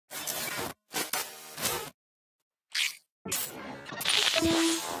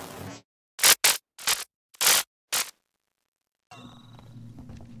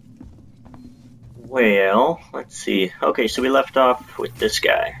Well, let's see. Okay, so we left off with this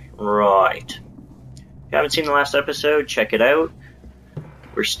guy. Right. If you haven't seen the last episode, check it out.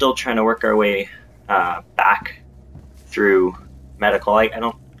 We're still trying to work our way back through medical. I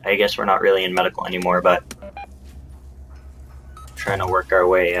guess we're not really in medical anymore, but trying to work our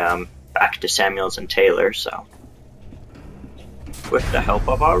way back to Samuels and Taylor, so with the help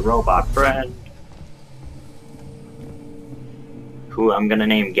of our robot friend, who I'm gonna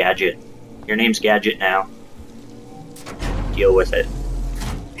name Gadget. Your name's Gadget now. Deal with it.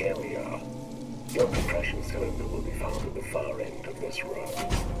 Here we are. Your compression cylinder will be found at the far end of this room.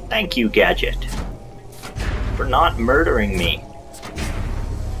 Thank you, Gadget, for not murdering me.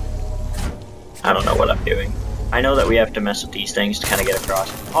 I don't know what I'm doing. I know that we have to mess with these things to kind of get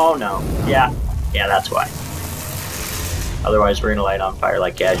across. Oh no. Yeah, that's why. Otherwise, we're gonna light on fire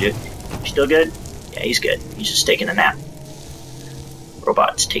like Gadget. Still good? Yeah, he's good. He's just taking a nap.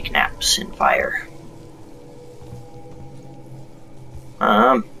 Robots take naps in fire.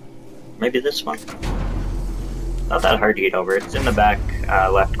 Maybe this one. Not that hard to get over. It's in the back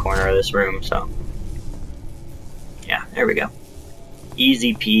left corner of this room, so yeah, there we go.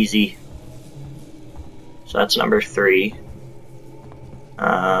 Easy peasy. So that's number 3.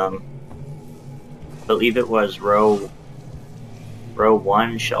 Believe it was row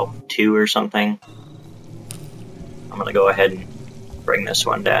 1, shelf 2 or something. I'm gonna go ahead and bring this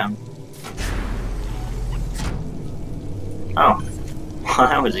one down. Oh, well,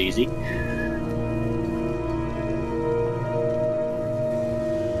 that was easy.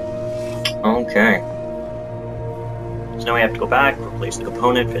 Okay. So now we have to go back, replace the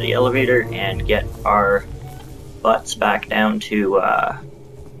component for the elevator, and get our butts back down to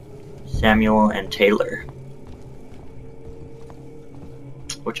Samuel and Taylor.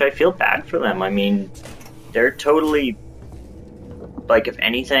 Which I feel bad for them. I mean, they're totally, like, if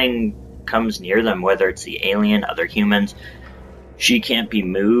anything comes near them, whether it's the alien, other humans, she can't be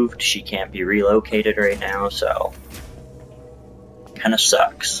moved, she can't be relocated right now, so kind of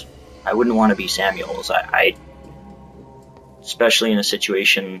sucks. I wouldn't want to be Samuel's. I especially in a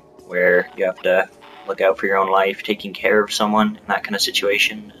situation where you have to look out for your own life, taking care of someone in that kind of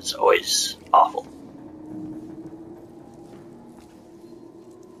situation is always awful.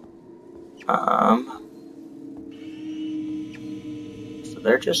 So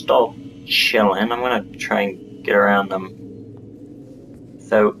they're just all chilling. I'm gonna try and get around them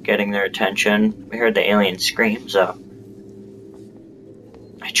without getting their attention. We heard the alien scream, so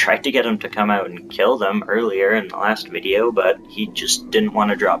I tried to get him to come out and kill them earlier in the last video, but he just didn't want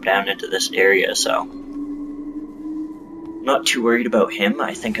to drop down into this area, so I'm not too worried about him.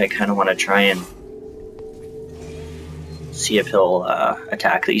 I think I kind of want to try and see if he'll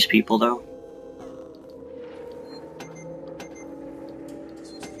attack these people, though.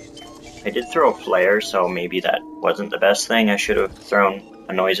 I did throw a flare, so maybe that wasn't the best thing. I should have thrown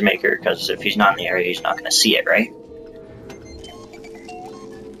a noisemaker, because if he's not in the area, he's not going to see it, right?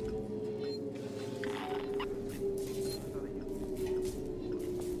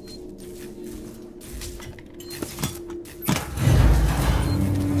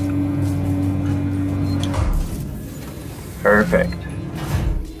 Perfect.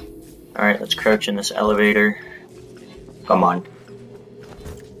 Alright, let's crouch in this elevator. Come on.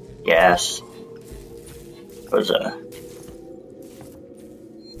 Yes. That was a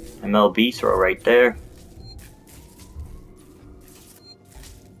MLB throw right there.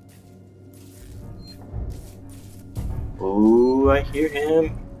 Ooh, I hear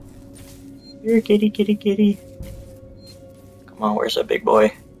him. Here, kitty, kitty, kitty. Come on, where's that big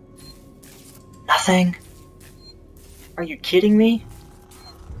boy? Nothing. Are you kidding me?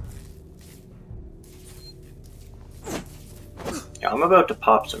 Yeah, I'm about to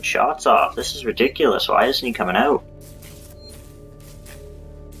pop some shots off. This is ridiculous. Why isn't he coming out?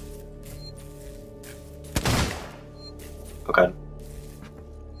 Okay.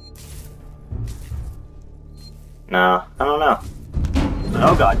 No, I don't know.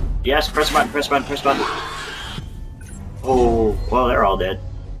 Oh god. Yes, press button, press button, press button. Oh, well, they're all dead.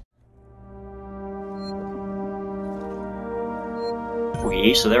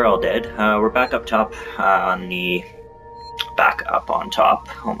 So they're all dead. We're back up top on the... Back up on top.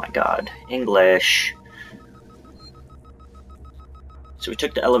 Oh my god. English. So we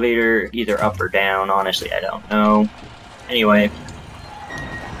took the elevator either up or down. Honestly, I don't know. Anyway.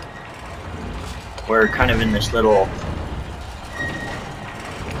 We're kind of in this little...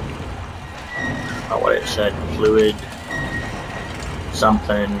 Oh, what it said. Fluid...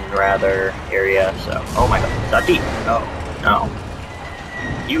 something, rather, area. So... Oh my god. Is that deep? Oh, no.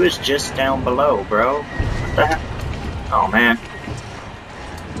 He was just down below, bro. What the heck? Oh man.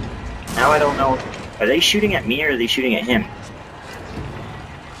 Now I don't know Are they shooting at me or are they shooting at him?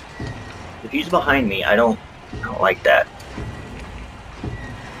 If he's behind me, I don't like that.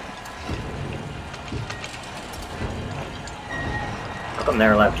 How come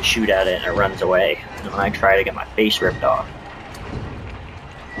they're allowed to shoot at it and it runs away? And when I try to get my face ripped off.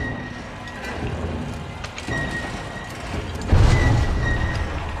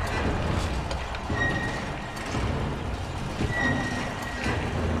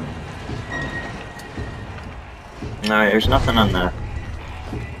 Alright, there's nothing on the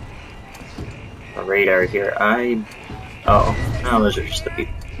radar here. Oh, no, those are just the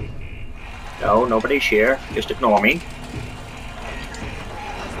people. No, nobody's here. Just ignore me.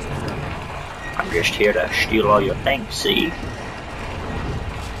 I'm just here to steal all your things, see?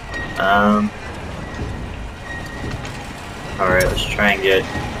 Alright, let's try and get...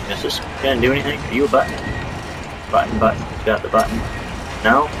 Is this gonna do anything? Are you a button? Button. Got the button.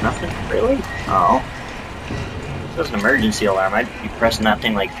 No? Nothing? Really? Oh. This is an emergency alarm. I'd be pressing that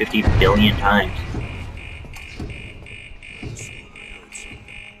thing like 50 billion times.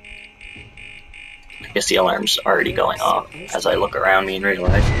 I guess the alarm's already going off as I look around me and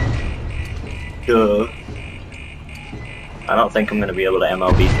realize. Duh. I don't think I'm going to be able to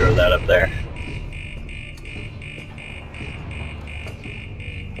MLB throw that up there.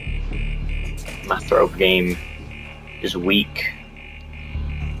 My throw game is weak.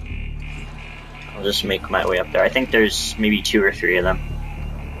 I'll just make my way up there. I think there's maybe 2 or 3 of them.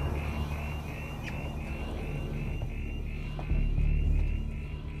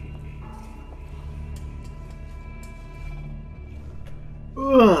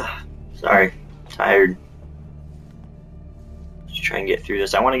 Ugh. Sorry, tired. Just try and get through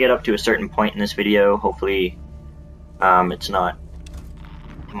this. I want to get up to a certain point in this video. Hopefully, it's not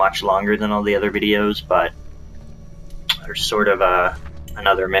much longer than all the other videos, but there's sort of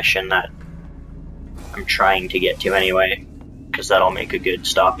another mission that I'm trying to get to anyway, because that'll make a good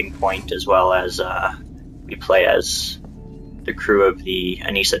stopping point, as well as we play as the crew of the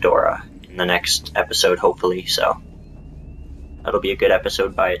Anisadora in the next episode, hopefully, so that'll be a good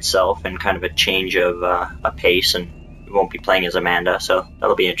episode by itself and kind of a change of a pace, and we won't be playing as Amanda, so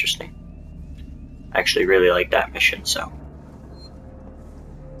that'll be interesting. I actually really like that mission, so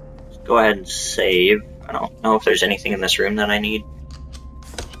let's go ahead and save. I don't know if there's anything in this room that I need.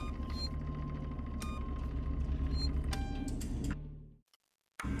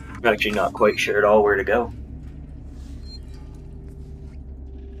 I'm actually not quite sure at all where to go.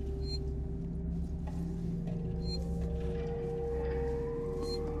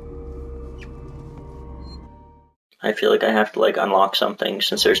 I feel like I have to like unlock something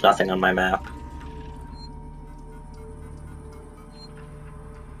since there's nothing on my map.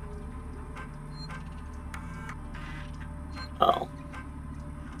 Oh.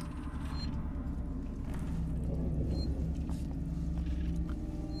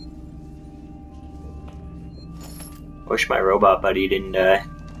 Wish my robot buddy didn't die.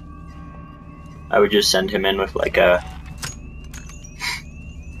 I would just send him in with like a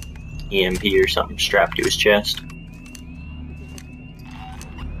EMP or something strapped to his chest.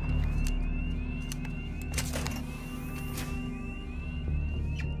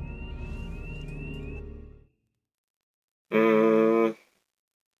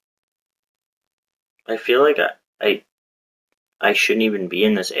 I feel like I shouldn't even be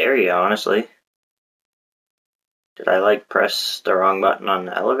in this area, honestly. Did I like press the wrong button on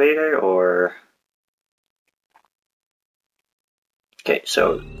the elevator, or... Okay,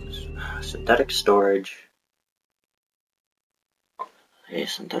 so synthetic storage. Okay,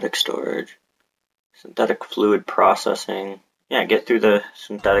 synthetic storage. Synthetic fluid processing. Yeah, get through the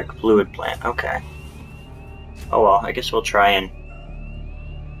synthetic fluid plant. Okay. Oh well, I guess we'll try and...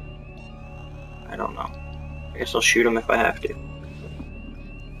 I don't know. I guess I'll shoot him if I have to.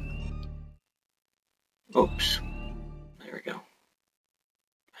 Oops. There we go.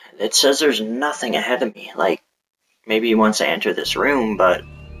 It says there's nothing ahead of me. Like, maybe once I enter this room, but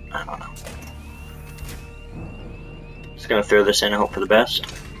I don't know. Just gonna throw this in and hope for the best.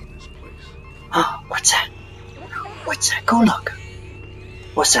 Oh, what's that? What's that? Go look.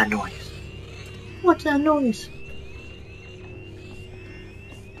 What's that noise? What's that noise?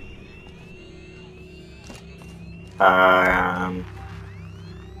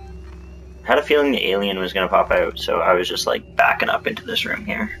 Had a feeling the alien was gonna pop out, so I was just like backing up into this room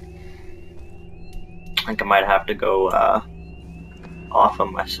here. I think I might have to go off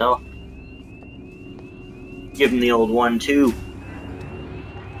of myself. Give him the old 1-2.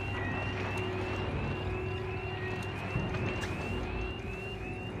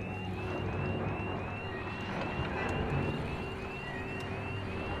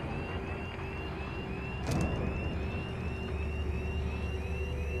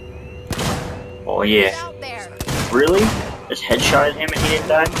 Oh yeah. Out there. Really? Just headshotted him and he didn't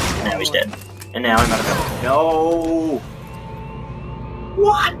die? And now he's dead. And now I'm out of health. No!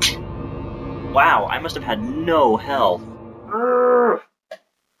 What? Wow, I must have had no health. Urgh.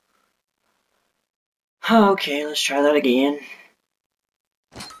 Okay, let's try that again.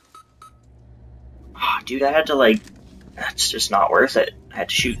 Oh, dude, I had to like... That's just not worth it. I had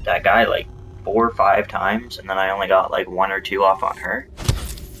to shoot that guy like 4 or 5 times, and then I only got like 1 or 2 off on her.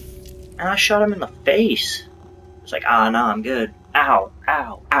 And I shot him in the face. It's like, ah, no, I'm good. Ow,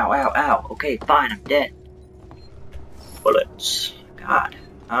 ow, ow, ow, ow. Okay, fine, I'm dead. Bullets. God.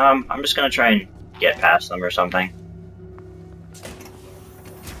 I'm just gonna try and get past them or something.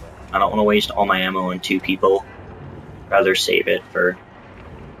 I don't want to waste all my ammo on 2 people. Rather save it for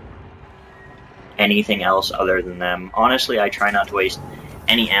anything else other than them. Honestly, I try not to waste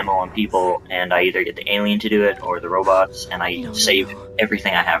any ammo on people, and I either get the alien to do it or the robots, and I save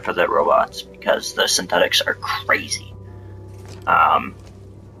everything I have for the robots because the synthetics are crazy. I'd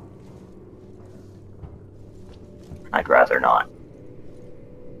rather not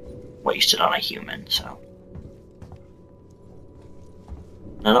waste it on a human, so.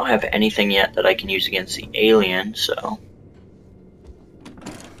 I don't have anything yet that I can use against the alien, so.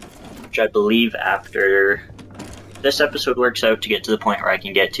 Which I believe after this episode works out to get to the point where I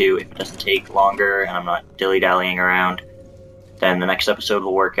can get to, if it doesn't take longer and I'm not dilly-dallying around, then the next episode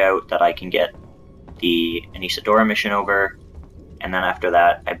will work out that I can get the Anisadora mission over, and then after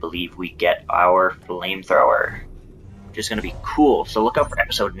that, I believe we get our flamethrower, which is going to be cool. So look out for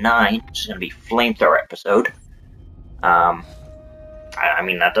episode 9, which is going to be flamethrower episode. I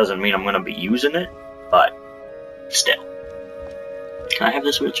mean, that doesn't mean I'm going to be using it, but still. Can I have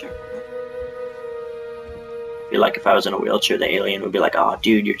this wheelchair? I feel like if I was in a wheelchair, the alien would be like, "Oh,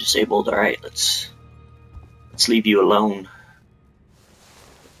 dude, you're disabled. All right, let's leave you alone."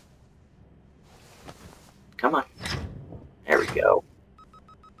 Come on. There we go.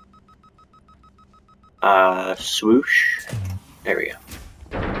 Swoosh. There we go.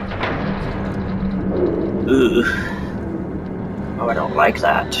 Ugh. Oh, I don't like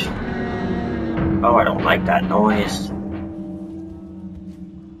that. Oh, I don't like that noise.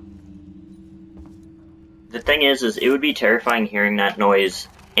 The thing is it would be terrifying hearing that noise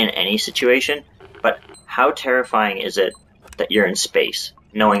in any situation, but how terrifying is it that you're in space,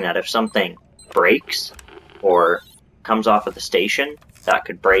 knowing that if something breaks or comes off of the station, that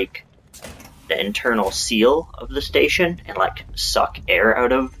could break the internal seal of the station and like suck air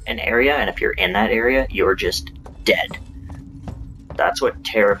out of an area, and if you're in that area, you're just dead. That's what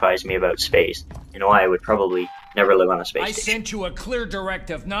terrifies me about space, and why I would probably never live on a space station. I sent you a clear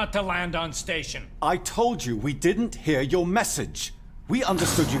directive not to land on station. I told you we didn't hear your message. We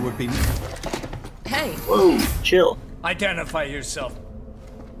understood you would be... Hey. Whoa, chill. Identify yourself.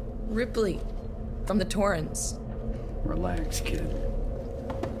 Ripley, from the Torrens. Relax, kid.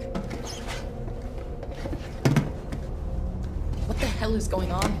 What the hell is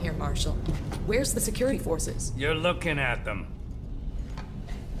going on here, Marshal? Where's the security forces? You're looking at them.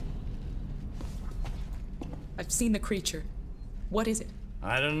 I've seen the creature. What is it?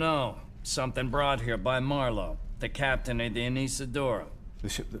 I don't know. Something brought here by Marlowe, the captain of the Anisadora. The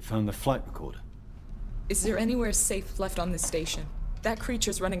ship that found the flight recorder. Is there anywhere safe left on this station? That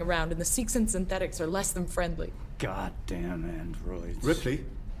creature's running around, and the Seegson synthetics are less than friendly. Goddamn androids. Ripley?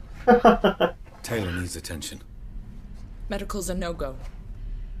 Taylor needs attention. Medical's a no-go.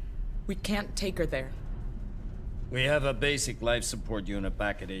 We can't take her there. We have a basic life support unit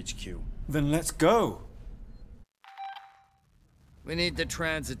back at HQ. Then let's go. We need the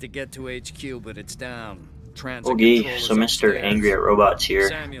transit to get to HQ, but it's down. Transit Okay, so Mr. Angry at Robots here.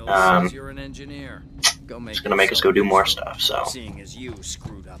 Samuel says you're an engineer. Go make It's gonna make us go do more stuff, so. Seeing as you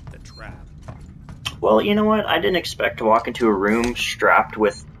screwed up the trap. Well, you know what? I didn't expect to walk into a room strapped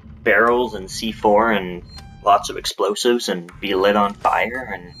with barrels and C4 and lots of explosives and be lit on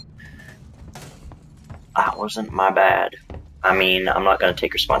fire, and that wasn't my bad. I mean, I'm not gonna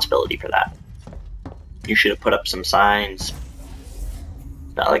take responsibility for that. You should have put up some signs.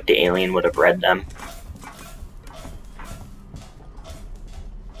 Not like the alien would have read them.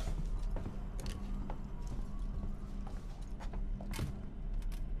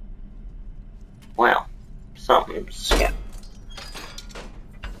 Well, something's... yeah.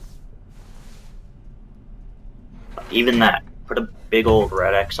 Even that. Put a big old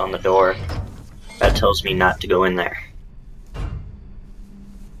red X on the door. That tells me not to go in there.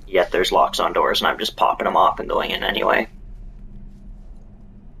 Yet there's locks on doors and I'm just popping them off and going in anyway.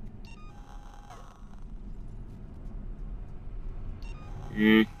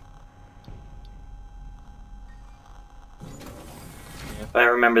 If I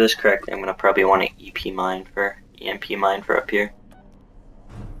remember this correctly, I'm gonna probably want an EMP mine for up here.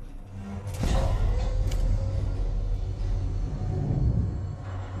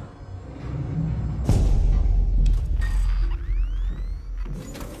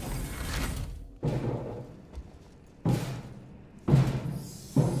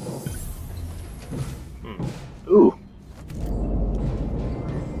 Ooh.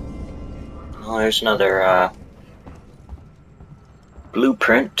 Oh, there's another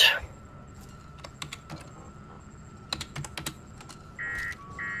blueprint.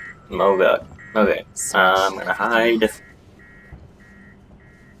 Oh god. Okay. I'm gonna hide.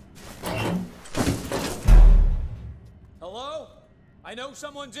 Hello? I know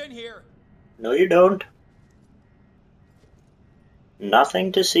someone's in here. No, you don't.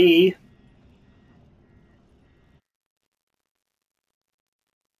 Nothing to see.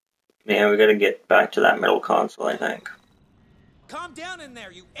 Man, we gotta get back to that middle console, I think. Calm down in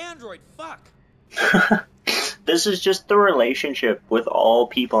there, you android fuck! This is just the relationship with all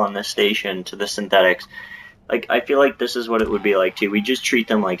people on this station to the synthetics. Like, I feel like this is what it would be like, too. We just treat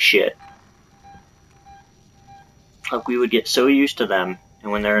them like shit. Like, we would get so used to them,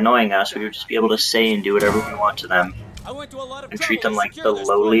 and when they're annoying us, we would just be able to say and do whatever we want to them. I went to a lot of And trouble treat them to like secure the this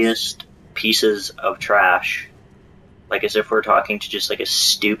lowliest pieces of trash. Like as if we're talking to just like a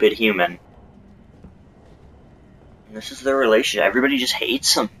stupid human. And this is their relationship. Everybody just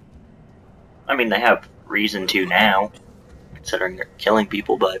hates them. I mean, they have reason to now, considering they're killing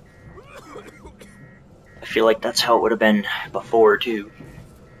people, but I feel like that's how it would have been before, too.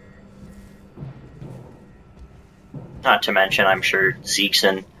 Not to mention, I'm sure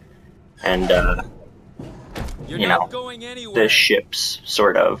Seegson and, you know, the ship's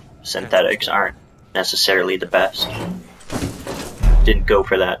sort of synthetics aren't necessarily the best. Didn't go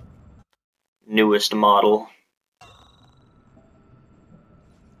for that newest model.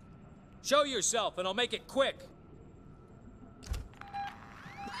 Show yourself and I'll make it quick.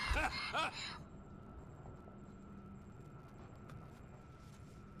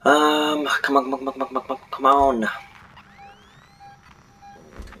 Come on.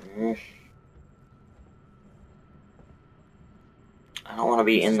 I don't want to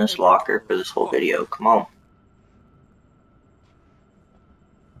be in this locker for this whole video. Come on.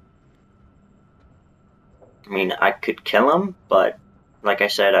 I mean, I could kill him, but like I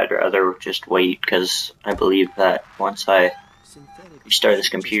said, I'd rather just wait, because I believe that once I restart this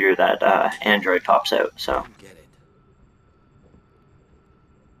computer, that Android pops out, so.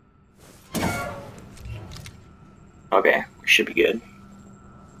 Okay, we should be good.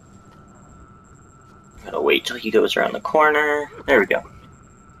 Gotta wait till he goes around the corner. There we go.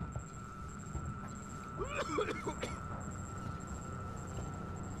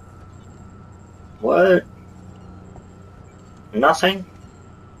 What? Nothing?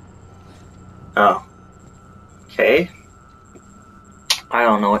 Oh. Okay. I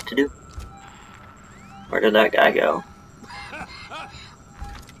don't know what to do. Where did that guy go?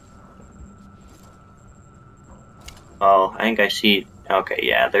 Oh, I think I see... Okay,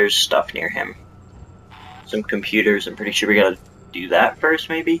 yeah, there's stuff near him. Some computers, I'm pretty sure we gotta do that first,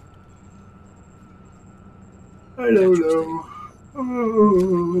 maybe? I don't know.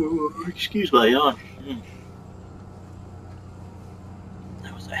 Oh, excuse my yawn.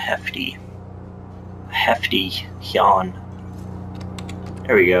 That was a hefty yawn.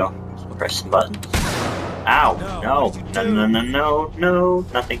 There we go. Press some buttons. Ow! No.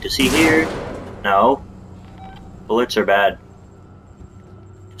 Nothing to see here. No. Bullets are bad.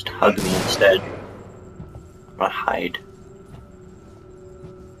 Just hug me instead. I'm gonna hide.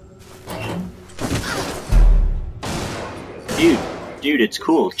 Dude, it's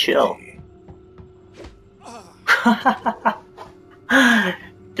cool. Chill.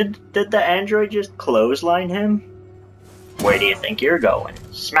 Did the android just clothesline him? Where do you think you're going?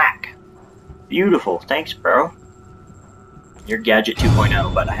 Smack. Beautiful. Thanks, bro. You're Gadget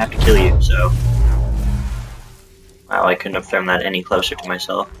 2.0, but I have to kill you, so... Wow, I couldn't have thrown that any closer to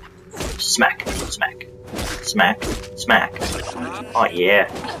myself. Smack. Smack. Smack. Smack. Oh, yeah.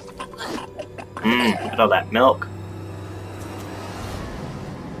 Look at all that milk.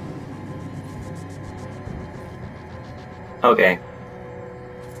 Okay.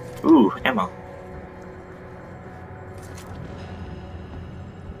 Ooh, ammo.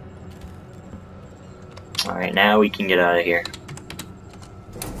 Alright, now we can get out of here.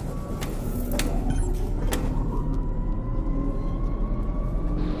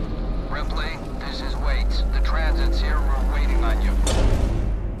 Ripley, this is Waits. The transit's here. We're waiting on you.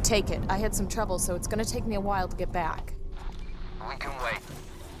 Take it. I had some trouble, so it's gonna take me a while to get back. We can wait.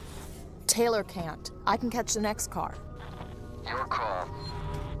 Taylor can't. I can catch the next car. Your call.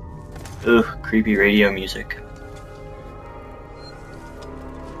 Ugh, creepy radio music.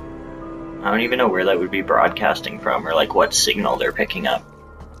 I don't even know where that would be broadcasting from, or like what signal they're picking up.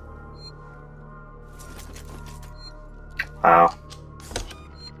 Wow.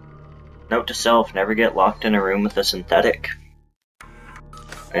 Note to self, never get locked in a room with a synthetic.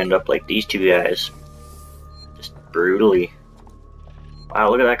 End up like these two guys. Just brutally. Wow,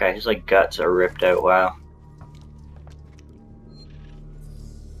 look at that guy, his like guts are ripped out, wow.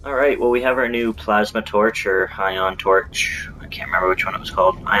 Alright, well we have our new plasma torch, or ion torch. I can't remember which one it was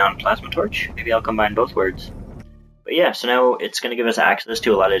called. Ion plasma torch? Maybe I'll combine both words. But yeah, so now it's going to give us access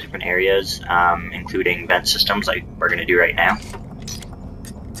to a lot of different areas, including vent systems like we're going to do right now.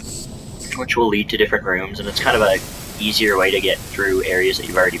 Which will lead to different rooms, and it's kind of a easier way to get through areas that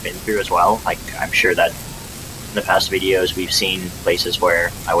you've already been through as well. Like, I'm sure that in the past videos we've seen places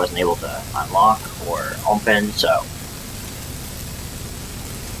where I wasn't able to unlock or open, so...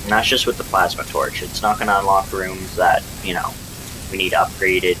 And that's just with the plasma torch. It's not going to unlock rooms that, you know, we need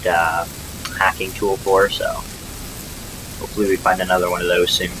upgraded hacking tool for, so hopefully we find another one of those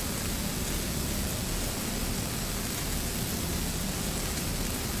soon.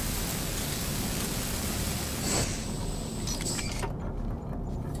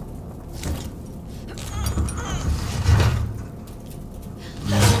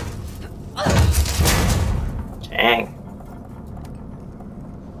 Dang.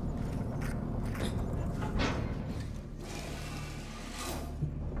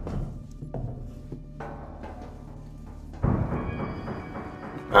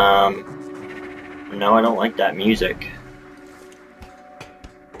 No, I don't like that music.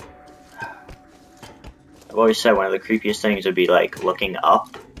 I've always said one of the creepiest things would be like looking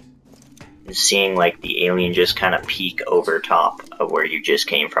up and seeing like the alien just kind of peek over top of where you just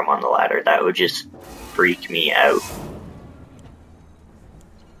came from on the ladder. That would just freak me out.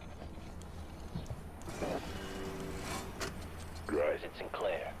 WHERES, it's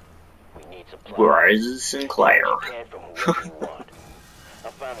Sinclair. We need supplies. WHERES, Sinclair. I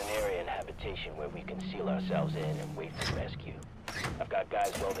found an area in habitation where we can seal ourselves in and wait for rescue. I've got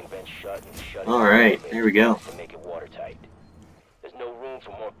guys welding vents shut and shutting. Alright, there we go. To make it watertight. There's no room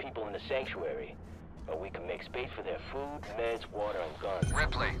for more people in the sanctuary, but we can make space for their food, meds, water, and guns.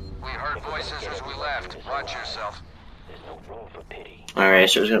 Ripley, we heard voices as we left. Watch yourself. There's no room for pity. Alright,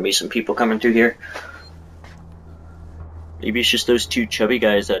 so there's gonna be some people coming through here. Maybe it's just those two chubby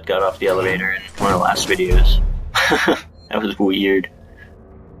guys that got off the elevator in one of the last videos. That was weird.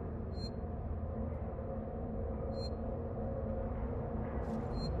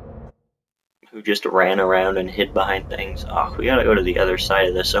 Who just ran around and hid behind things. Oh, we gotta go to the other side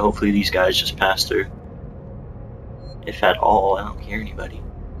of this, so hopefully these guys just pass through. If at all, I don't hear anybody.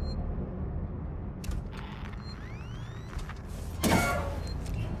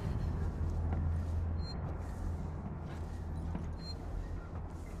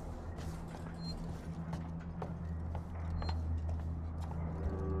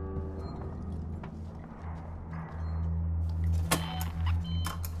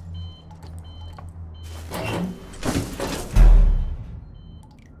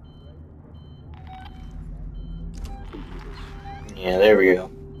 Yeah, there we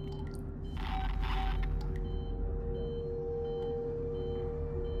go.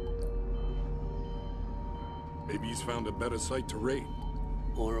 Maybe he's found a better site to raid.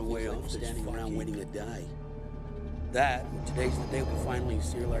 Or a way off standing around waiting to die. That, today's the day we finally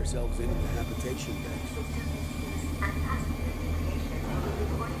seal ourselves into the habitation base.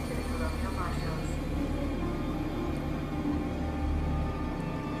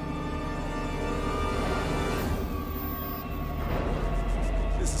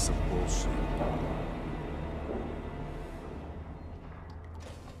 This is some bullshit.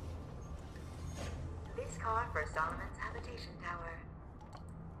 This car for Solomon's habitation tower.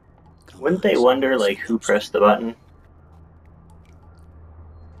 Wouldn't they wonder, like, who pressed the button?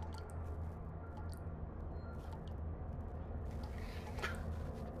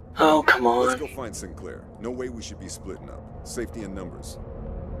 Oh, come on. Let's go find Sinclair. No way we should be splitting up. Safety in numbers.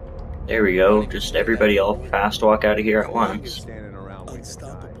 There we go. Just everybody all fast walk out of here at once.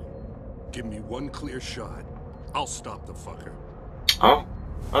 Unstoppable. Give me one clear shot. I'll stop the fucker. Oh,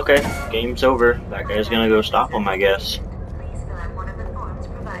 okay. Game's over. That guy's gonna go stop him, I guess. Please fill out one of the forms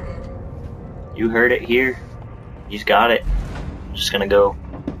provided. You heard it here. He's got it. I'm just gonna go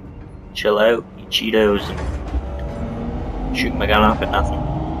chill out, eat Cheetos, and shoot my gun off at nothing.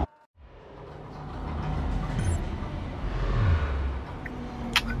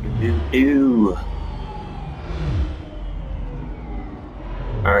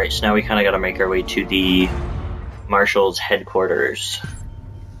 Alright, so now we kind of got to make our way to the Marshal's headquarters.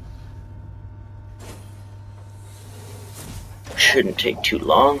 Shouldn't take too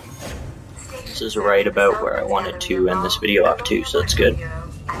long. This is right about where I wanted to end this video off too, so that's good.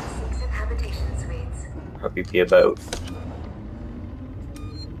 Probably be about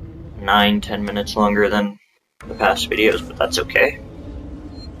 9-10 minutes longer than the past videos, but that's okay.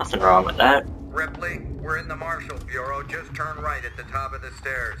 Nothing wrong with that. Ripley, we're in the Marshal Bureau. Just turn right at the top of the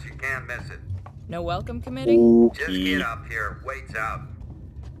stairs. You can't miss it. No welcome committee? Okay. Just get up here. Wait's out.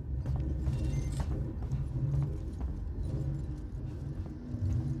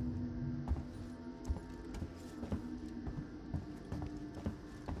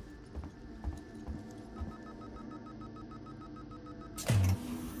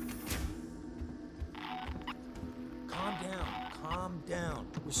 Calm down.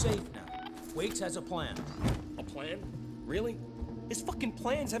 We're safe now. Waits has a plan. A plan? Really? His fucking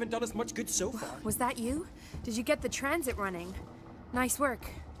plans haven't done us much good so far. Was that you? Did you get the transit running? Nice work.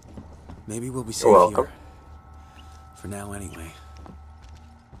 Maybe we'll be safe You're welcome. here. For now, anyway.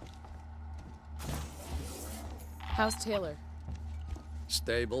 How's Taylor?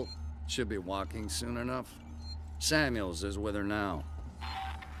 Stable. Should be walking soon enough. Samuels is with her now.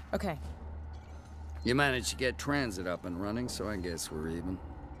 Okay. You managed to get transit up and running, so I guess we're even.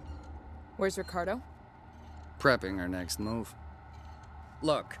 Where's Ricardo? Prepping our next move.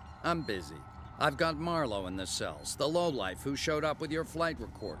 Look, I'm busy. I've got Marlowe in the cells, the lowlife who showed up with your flight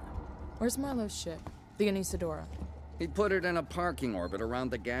recorder. Where's Marlowe's ship? The Anisadora. He put it in a parking orbit around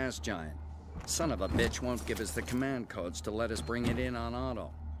the gas giant. Son of a bitch won't give us the command codes to let us bring it in on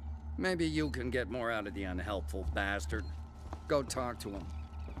auto. Maybe you can get more out of the unhelpful bastard. Go talk to him.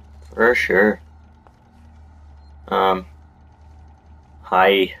 For sure.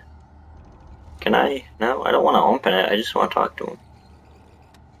 Hi. Can I? No, I don't want to open it. I just want to talk to him.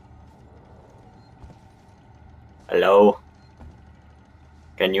 Hello?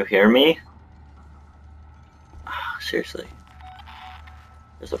 Can you hear me? Oh, seriously.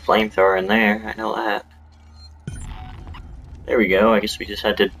 There's a flamethrower in there. I know that. There we go. I guess we just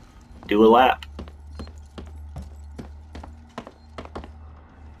had to do a lap.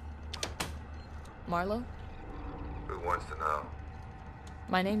 Marlowe? Who wants to know?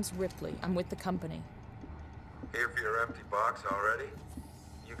 My name's Ripley. I'm with the company. Here for your empty box already?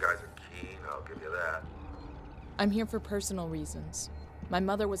 You guys are keen, I'll give you that. I'm here for personal reasons. My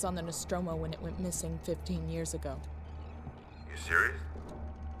mother was on the Nostromo when it went missing 15 years ago. You serious?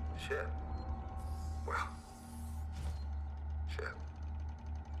 Shit. Well. Shit.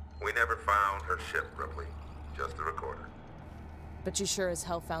 We never found her ship, Ripley. Just the recorder. But you sure as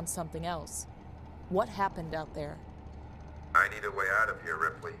hell found something else. What happened out there? I need a way out of here,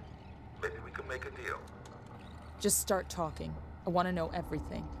 Ripley. Maybe we can make a deal. Just start talking. I want to know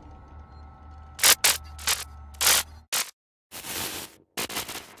everything.